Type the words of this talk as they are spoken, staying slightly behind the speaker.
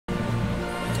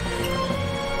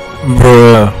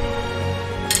Bruh.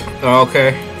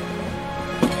 Okay.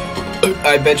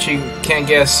 I bet you can't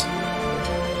guess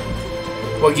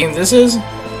what game this is?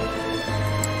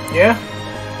 Yeah?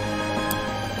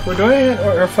 We're doing it,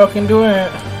 or we're fucking doing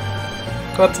it.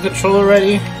 Got the controller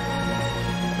ready.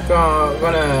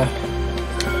 Gonna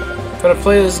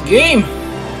play this game.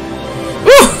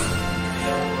 Woo!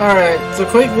 Alright, so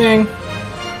quick thing.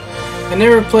 I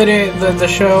never played the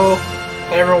show.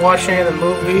 I never watched any of the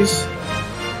movies.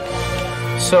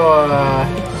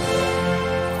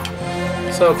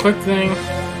 So quick thing.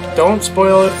 Don't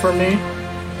spoil it for me.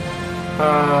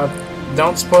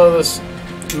 Don't spoil this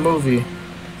movie.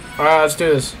 Alright, let's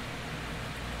do this.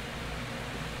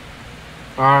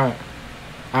 Alright.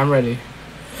 I'm ready.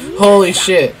 Holy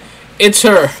shit. It's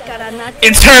her.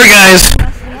 It's her, guys!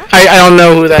 I don't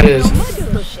know who that is.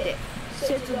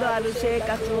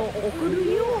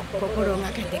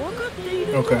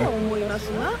 Okay.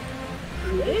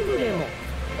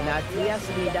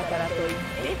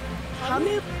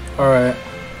 Alright.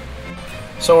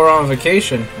 So we're on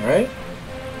vacation, right?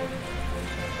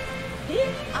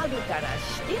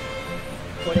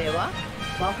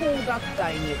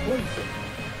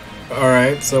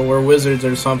 Alright, so we're wizards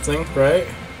or something, right?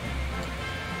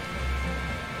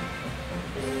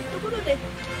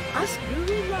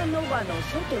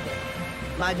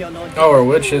 Oh, we're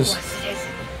witches.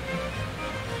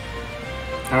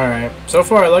 Alright, so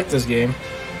far I like this game.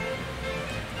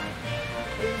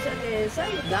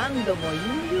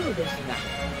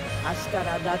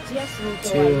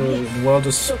 To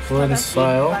well-disciplined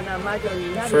style.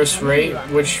 First rate,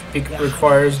 which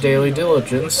requires daily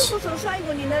diligence.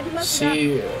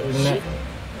 See...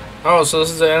 Oh, so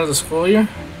this is the end of the school year?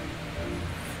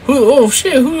 Who? Oh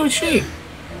shit, who is she?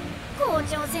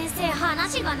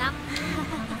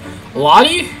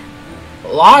 Lottie?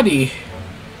 Lottie.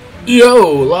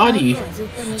 Yo, Lottie.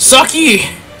 Sucky!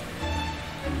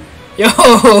 Yo!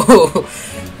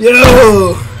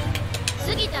 Yo!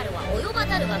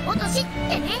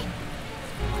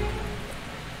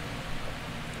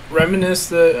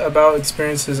 Reminisce about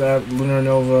experiences at Lunar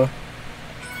Nova.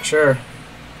 Sure.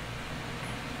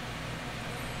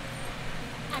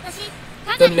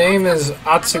 The name is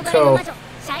Atsuko.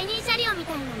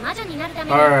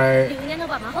 Alright.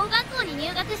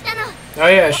 Oh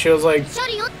yeah, she was like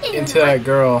into that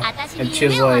girl. And she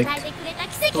was like,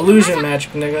 illusion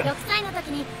magic, nigga.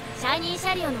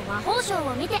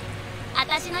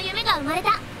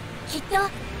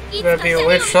 You gotta be a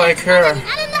witch like her.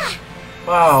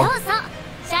 Wow.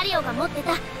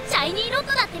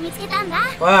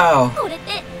 Wow.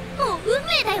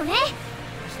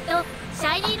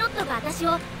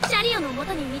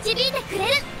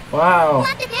 Wow.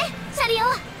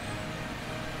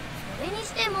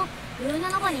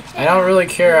 I don't really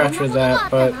care after that,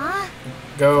 but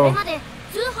go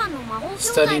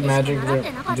study magic,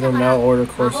 get a mail order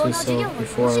courses so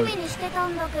before.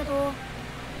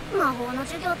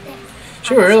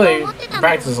 She really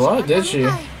practiced a lot, did she?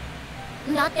 Nah,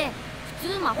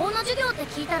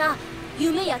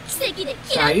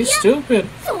 you stupid.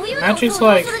 Magic's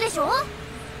like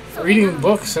reading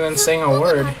books and then saying a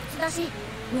word.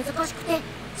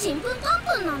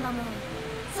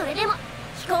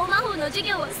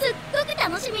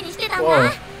 Whoa.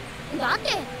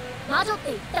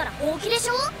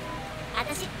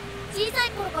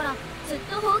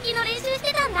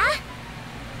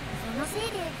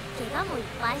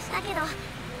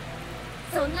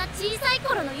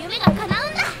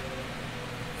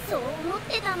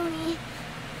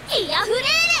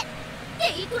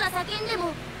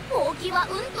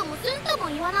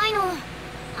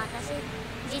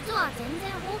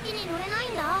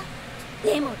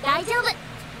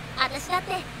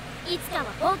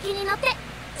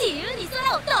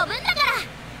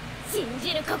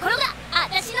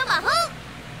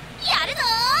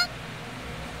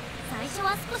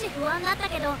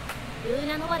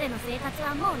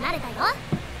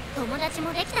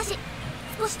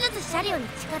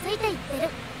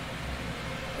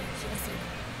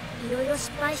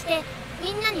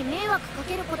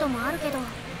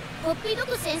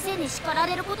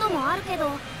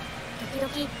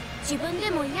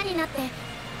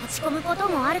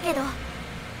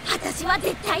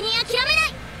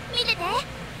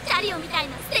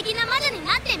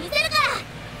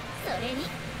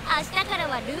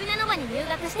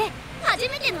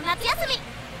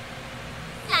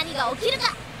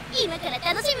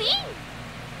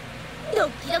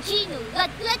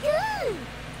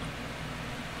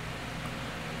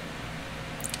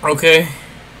 Okay,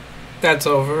 that's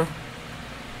over.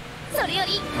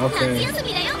 Okay.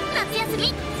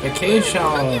 Vacation.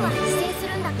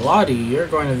 Lottie, you're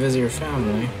going to visit your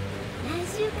family.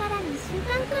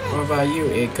 What about you,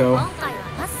 Eiko?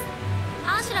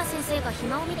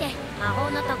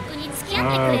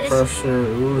 Professor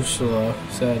Ursula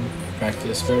said back to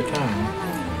the spare time.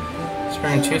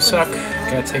 Sparing 2 suck.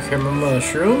 Gotta take care of my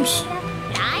mushrooms.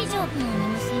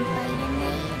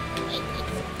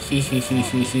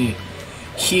 Hee.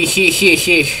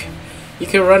 You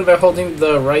can run by holding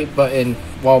the right button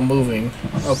while moving.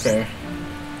 Okay.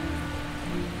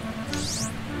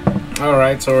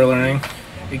 Alright, so we're learning.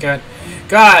 We got...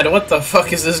 God, what the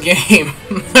fuck is this game?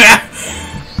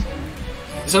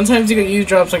 Sometimes you get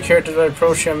eavesdrops on characters by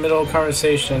approaching a middle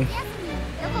conversation.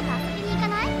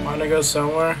 Wanna go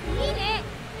somewhere?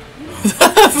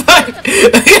 Fuck!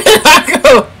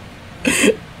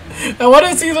 I want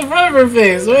to see the front of her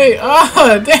face. Wait.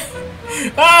 Oh, damn.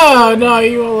 Oh, no,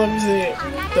 you won't let me see it.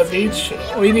 The beach.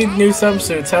 We need new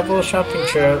swimsuits. Have a little shopping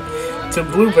trip to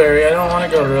Blueberry. I don't want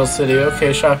to go to Real City.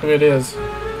 Okay, shopping it is.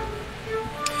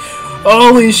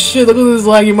 Holy shit, look at this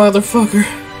laggy motherfucker.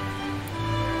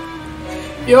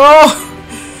 Yo!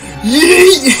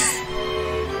 Yeet!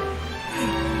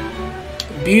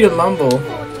 Beat a mumble.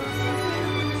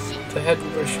 The head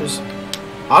brushes.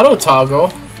 Auto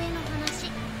toggle.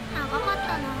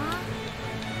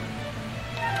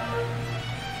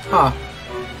 Huh.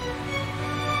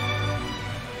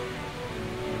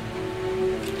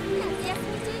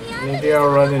 Maybe I'll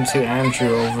run into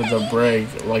Andrew over the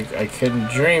break. Like I couldn't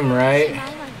dream, right?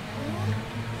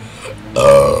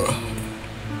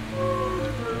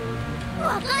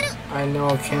 I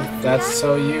know, can't. That's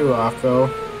so you, Akko.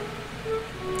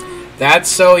 That's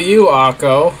so you,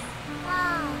 Akko.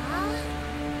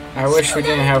 I wish we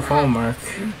didn't have homework.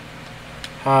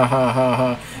 Ha ha ha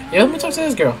ha. Yeah, let me talk to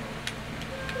this girl.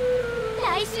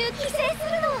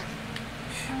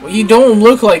 Well, you don't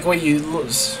look like what you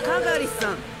lose.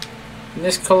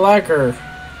 Miss Kalaker.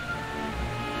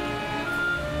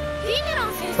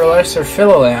 Professor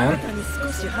Philolan.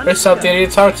 There's something I need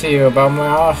to talk to you about my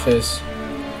office.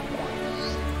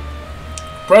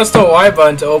 Press the Y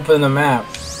button to open the map.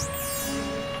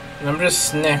 And I'm just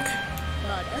Snick.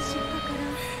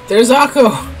 There's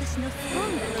Akko!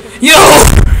 Yo!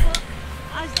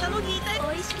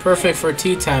 Perfect for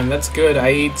tea time. That's good.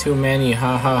 I eat too many.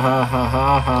 Ha ha ha ha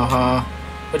ha ha ha.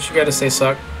 What you gotta say,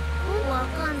 suck?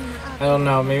 I don't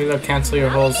know. Maybe they'll cancel your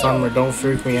whole summer. Don't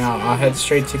freak me out. I'll head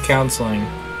straight to counseling.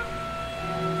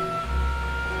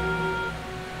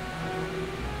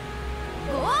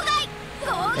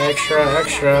 Extra,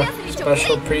 extra.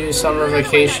 Special pre-summer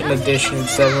vacation edition.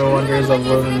 7 Wonders of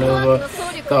Nova.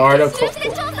 The article.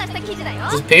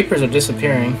 These papers are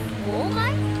disappearing.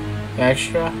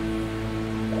 Extra.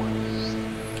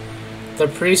 The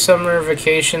pre-summer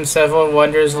vacation 7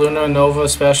 Wonders Luna Nova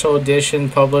special edition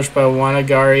published by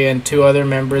Wanagari and 2 other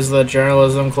members of the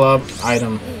journalism club.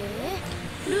 Item.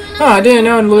 Oh, I didn't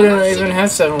know Luna even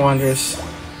has 7 Wonders.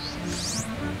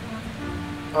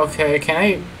 Okay,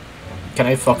 can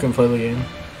I fucking play the game?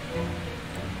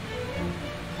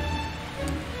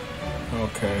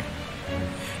 Okay.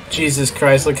 Jesus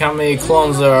Christ, look how many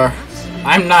clones there are.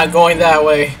 I'm not going that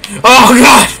way. Oh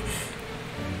god!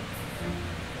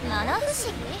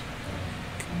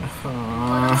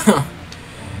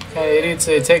 Hey, idiots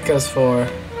they take us for?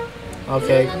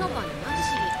 Okay.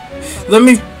 Let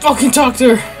me fucking talk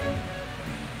to her!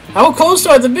 How close do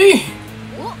I have to be?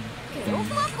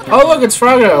 Oh look, it's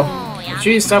Froggo!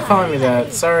 Geez, stop calling me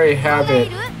that. Sorry,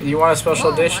 habit. You want a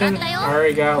special edition? I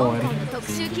already got one.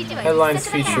 Headlines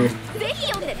feature.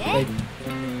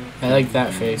 I like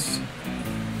that face.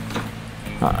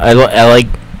 I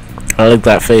like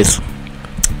that face.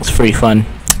 It's pretty fun.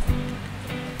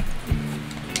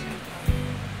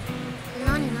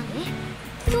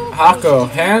 Hako,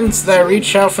 hands that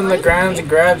reach out from the ground and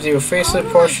grabs you. Faceless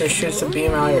portrait shoots a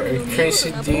beam out your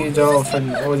crazy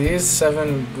dolphin. Oh, these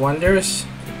 7 wonders?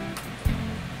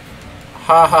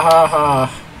 Ha ha ha ha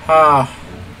ha.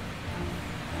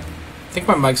 I think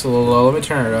my mic's a little low. Let me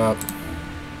turn it up.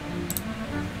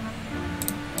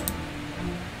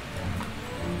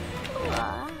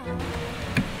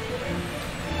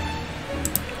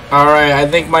 Alright, I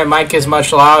think my mic is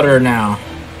much louder now.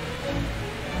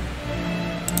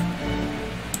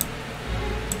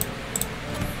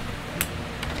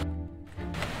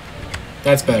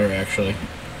 That's better, actually.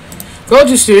 Go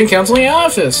to student counseling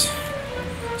office.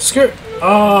 Skirt.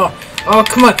 Oh,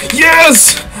 come on.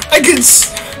 Yes! I can.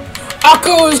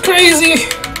 Akko is crazy!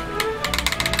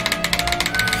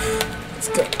 Let's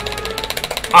go.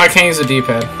 Oh, I can't use the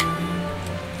D-pad.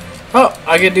 Oh,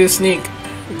 I could do sneak.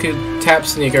 We could tap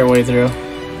sneak our way through.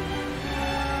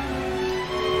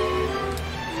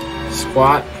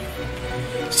 Squat.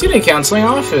 Student counseling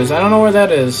office. I don't know where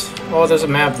that is. Oh, there's a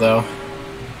map though.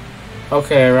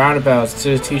 Okay, roundabouts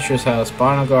to the teacher's house,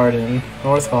 Bonner Garden,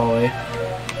 North Hallway.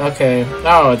 Okay.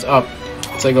 Oh, it's up.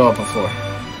 So go up a floor.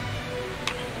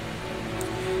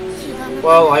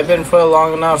 Well, I've been put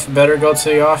long enough. Better go to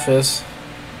the office.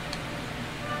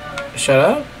 Shut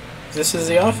up. This is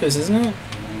the office, isn't it?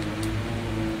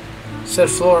 Said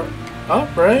floor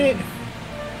up, right?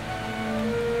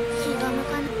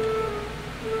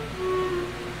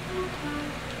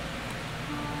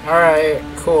 Alright,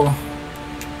 cool.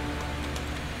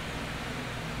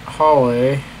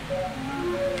 Hallway.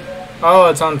 Oh,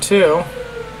 it's on 2.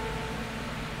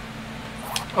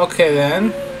 Okay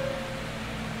then.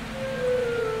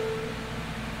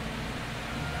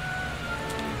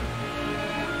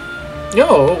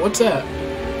 Yo, what's that?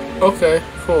 Okay,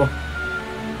 cool.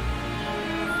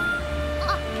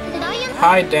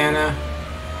 Hi, Dana.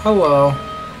 Hello.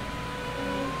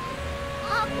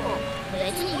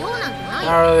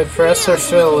 Alright, Professor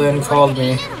Philin called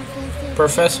me.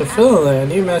 Professor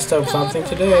Philin, you messed up something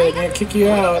today. I'm gonna kick you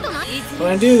out. When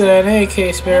I do that, in any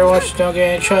case, better watch you don't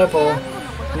get in trouble.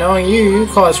 Knowing you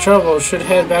cause trouble, should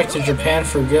head back to Japan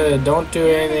for good. Don't do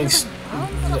anything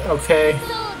okay.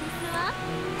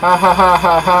 Ha ha ha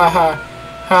ha ha ha.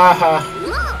 Ha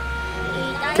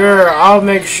ha. Girl, I'll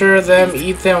make sure them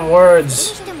eat them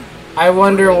words. I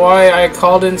wonder why I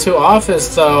called into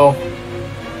office, though.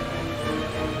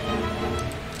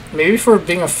 Maybe for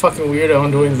being a fucking weirdo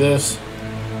and doing this.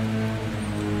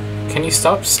 Can you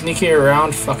stop sneaking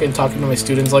around fucking talking to my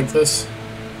students like this?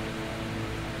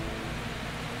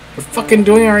 You're fucking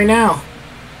doing it right now.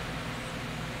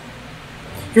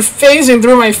 You're phasing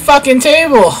through my fucking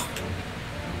table!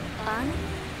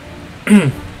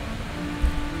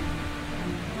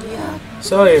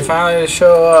 So you finally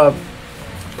show up.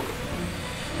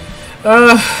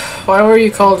 Why were you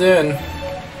called in?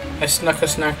 I snuck a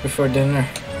snack before dinner.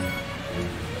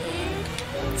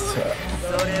 So,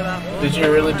 did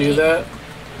you really do that?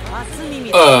 Not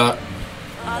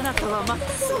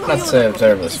to say I'm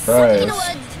terribly surprised.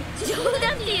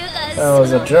 That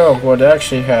was a joke. What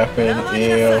actually happened?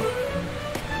 Ew.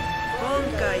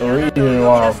 The reason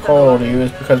why I called you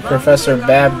is because Professor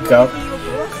Babgup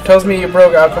tells me you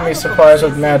broke alchemy supplies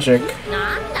with magic.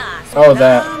 Oh,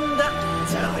 that.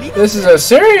 This is a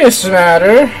serious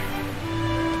matter.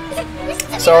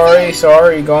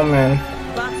 Sorry, Gomen.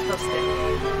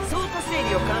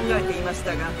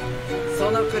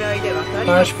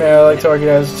 Punishment, I like to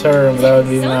organize a term, but that would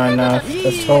be not enough.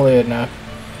 That's totally enough.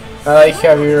 I like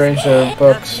how you arrange the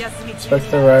books.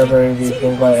 Expect the library to be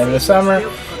full by the end of the summer.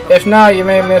 If not, you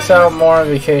may miss out more on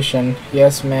vacation.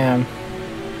 Yes, ma'am.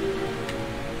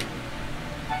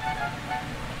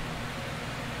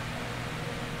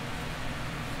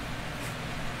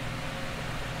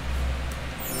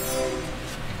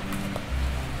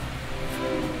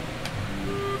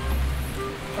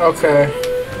 Okay.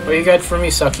 What you got for me,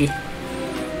 Sucky?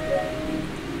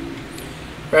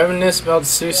 Reminisce about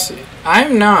sushi.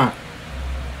 I'm not.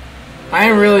 I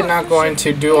am really not going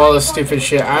to do all this stupid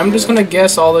shit. I'm just gonna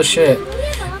guess all the shit.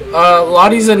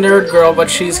 Lottie's a nerd girl, but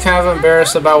she's kind of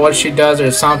embarrassed about what she does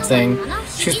or something.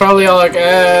 She's probably all like,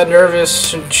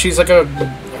 nervous. She's like a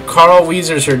Carl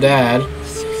Weezer's her dad.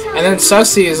 And then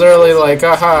Sussy is literally like,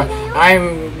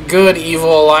 I'm good,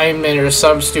 evil alignment or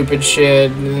some stupid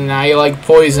shit, and I like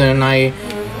poison,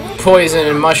 poison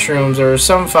and mushrooms or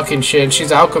some fucking shit.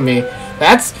 She's alchemy.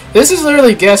 This is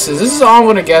literally guesses. This is all I'm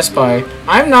gonna guess by.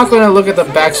 I'm not gonna look at the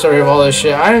backstory of all this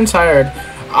shit. I'm tired.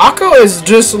 Akko is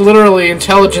just literally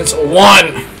intelligence 1.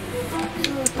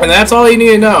 And that's all you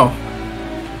need to know.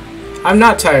 I'm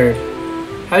not tired.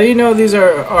 How do you know these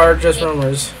are just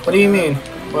rumors? What do you mean?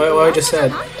 What I just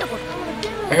said?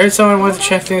 I heard someone wanted to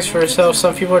check things for herself.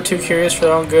 Some people are too curious for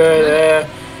their own good.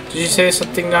 Did you say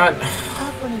something not...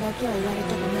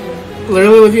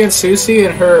 Literally looking at Susie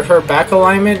and her back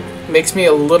alignment makes me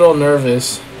a little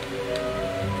nervous.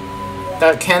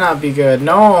 That cannot be good.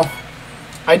 No,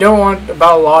 I don't want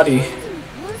about Lottie.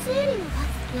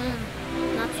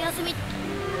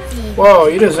 Whoa,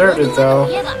 you deserved it though.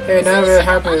 Hey, none of it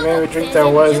happened. Maybe the drink that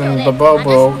was and the bow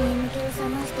broke.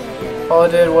 All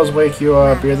it did was wake you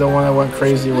up. You're the one that went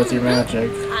crazy with your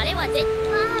magic.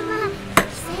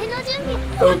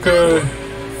 Okay.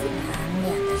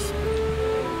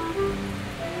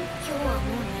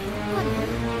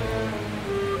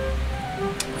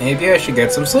 Maybe I should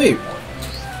get some sleep.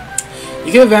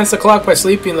 You can advance the clock by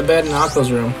sleeping in the bed in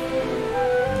Akko's room.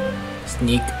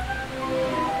 Sneak.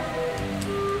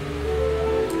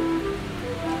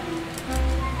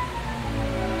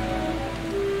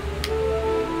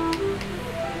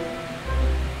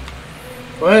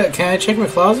 What? Can I check my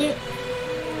closet?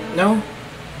 No?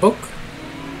 Book?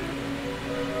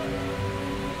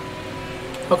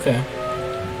 Okay.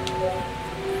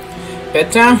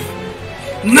 Bedtime?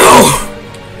 No!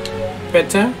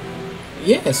 Bedtime?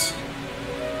 Yes.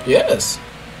 Yes.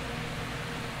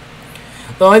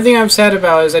 The only thing I'm sad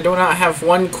about is I do not have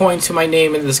 1 coin to my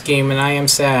name in this game, and I am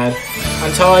sad.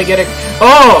 Until I get a...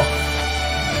 Oh!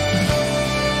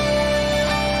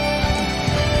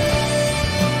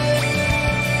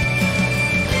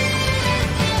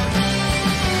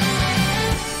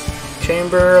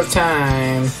 Chamber of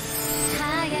Time.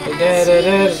 Da, da,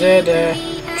 da, da, da.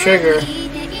 Trigger.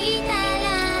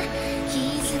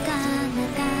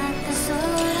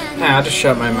 Nah, I'll just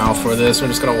shut my mouth for this. We're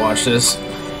just gonna watch this.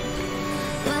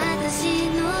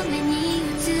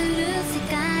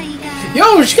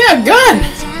 Yo, she got a gun!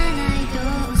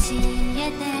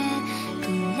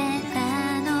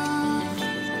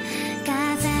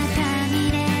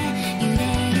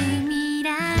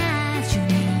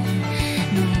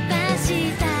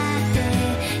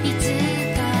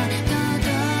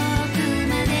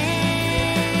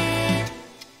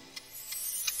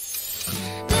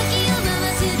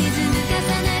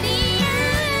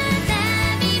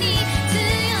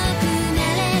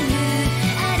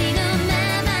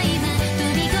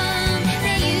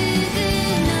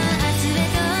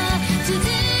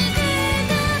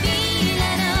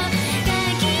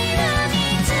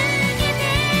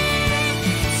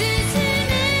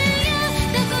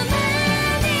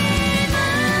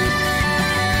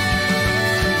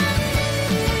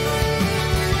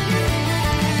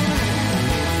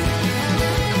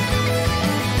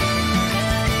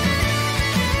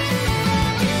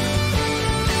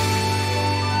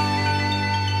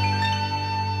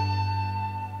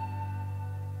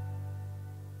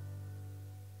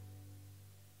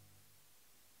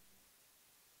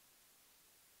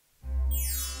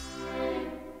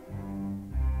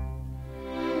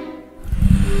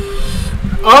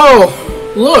 Oh,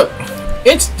 look!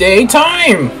 It's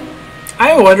daytime!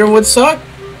 I wonder what sucked.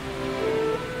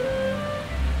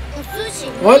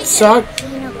 What sucked?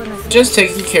 Just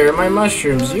taking care of my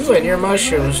mushrooms. You and your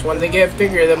mushrooms, when they get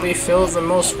bigger, they'll be filled with the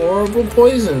most horrible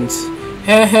poisons.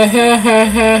 Ha ha ha ha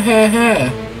ha ha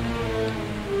ha.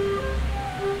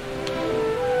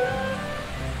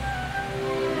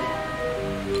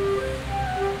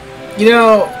 You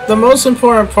know, the most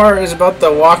important part is about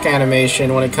the walk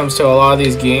animation when it comes to a lot of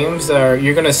these games.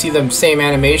 You're gonna see the same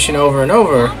animation over and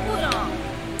over.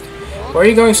 Why are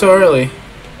you going so early?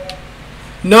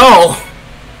 No!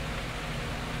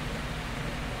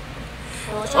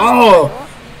 Oh!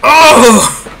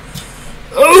 Oh!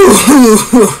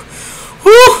 Oh!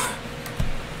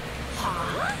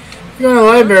 You're in the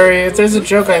library. If there's a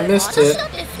joke, I missed it.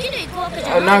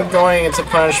 I'm not going. It's a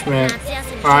punishment.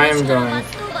 Or I am going.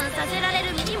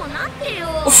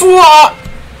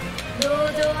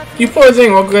 You poor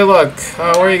thing. Well, good luck.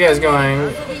 Where are you guys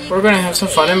going? We're gonna have some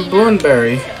fun in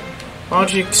Bloomberry. Why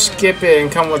don't you skip it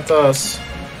and come with us?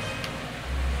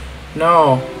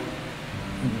 No.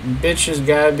 Bitches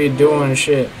gotta be doing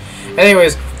shit.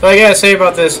 Anyways, what I gotta say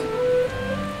about this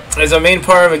is the main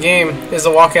part of a game is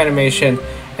the walk animation.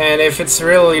 And if it's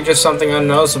really just something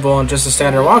unnoticeable and just a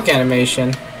standard walk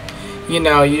animation, you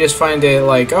know, you just find it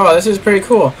like, oh, this is pretty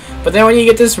cool. But then when you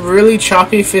get this really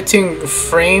choppy 15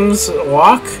 frames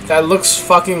walk that looks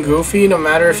fucking goofy, no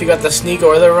matter if you got the sneak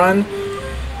or the run,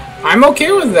 I'm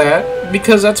okay with that,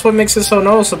 because that's what makes it so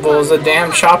noticeable, is the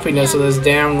damn choppiness of this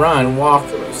damn run, walk,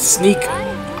 sneak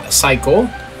cycle.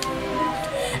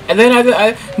 And then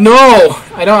I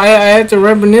had to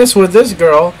reminisce with this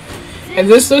girl. And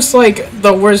this looks like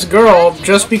the worst girl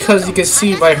just because you can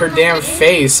see by her damn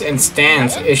face and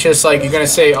stance. It's just like you're gonna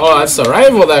say, oh, that's the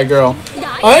rival, that girl.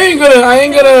 I ain't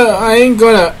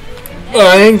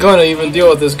gonna even deal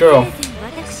with this girl.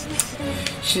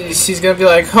 She's gonna be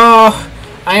like, oh,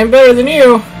 I am better than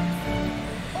you.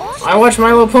 I watched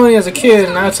My Little Pony as a kid,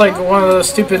 and that's like one of those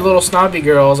stupid little snobby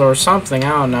girls or something. I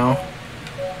don't know.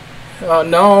 Oh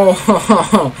no,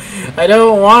 I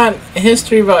don't want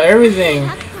history about everything.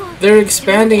 They're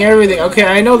expanding everything. Okay,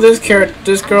 I know this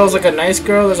girl's like a nice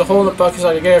girl. There's a hole in the bucket, so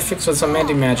I can get her fixed with some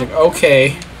mending magic.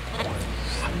 Okay.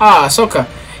 Ah, Soka,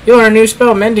 you learned a new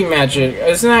spell, mending magic.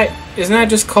 Isn't that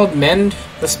just called mend?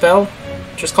 The spell,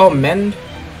 just called mend.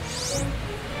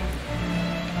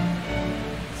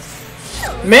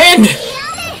 Mend.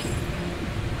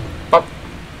 Pop.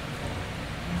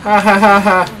 Ha ha ha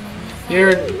ha.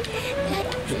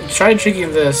 Try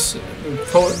drinking this.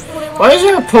 Why is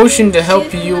there a potion to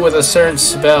help you with a certain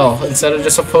spell instead of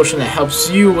just a potion that helps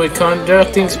you with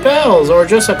conducting spells or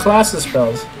just a class of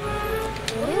spells?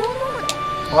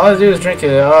 All I do is drink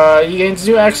it. You gain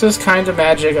new access kind of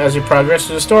magic as you progress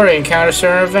through the story and encounter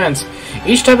certain events.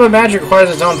 Each type of magic requires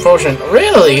its own potion.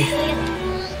 Really?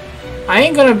 I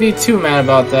ain't gonna be too mad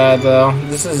about that, though.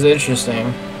 This is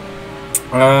interesting.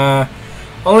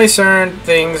 Only certain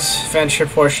things venture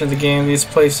portion of the game. These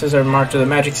places are marked with a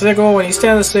magic sigil. When you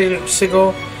stand the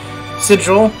sigil,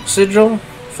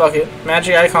 fuck it,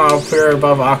 magic icon will appear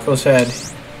above Akko's head.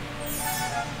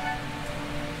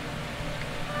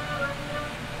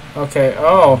 Okay,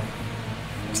 oh.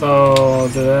 So,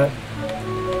 do that.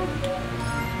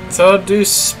 So, do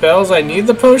spells I need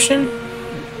the potion?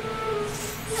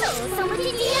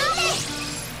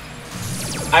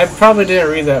 I probably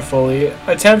didn't read that fully.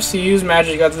 Attempts to use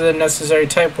magic other than necessary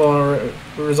type will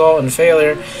result in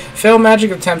failure. Failed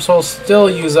magic attempts will still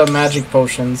use up magic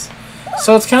potions.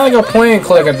 So it's kind of like a point and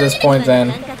click at this point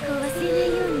then.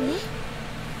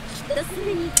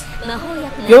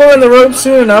 You'll learn the ropes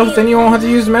soon enough, then you won't have to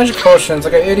use magic potions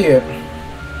like an idiot.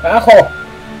 Asshole.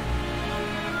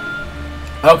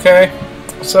 Okay.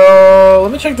 So,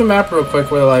 let me check the map real quick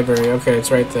with the library. Okay,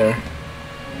 it's right there.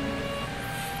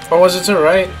 Or was it to the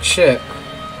right? Shit.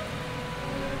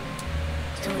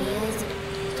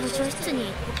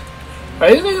 Are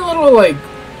these like little, like,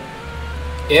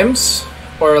 imps?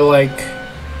 Or, like,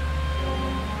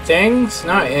 things?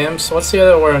 Not imps. What's the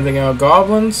other word I'm thinking of?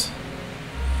 Goblins?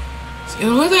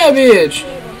 Look at that bitch!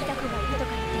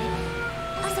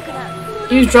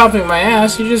 He's dropping my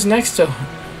ass. You're just next to him.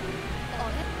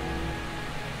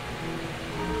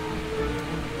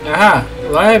 Aha!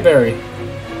 Library.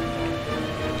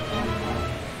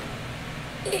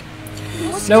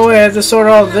 No way I have to sort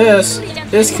all this.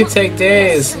 This could take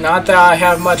days. Not that I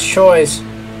have much choice.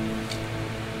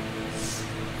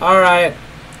 Alright.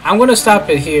 I'm gonna stop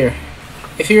it here.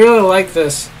 If you really like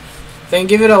this, then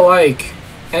give it a like.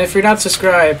 And if you're not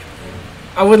subscribed,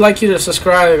 I would like you to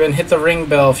subscribe and hit the ring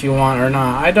bell if you want or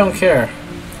not. I don't care.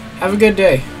 Have a good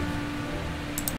day.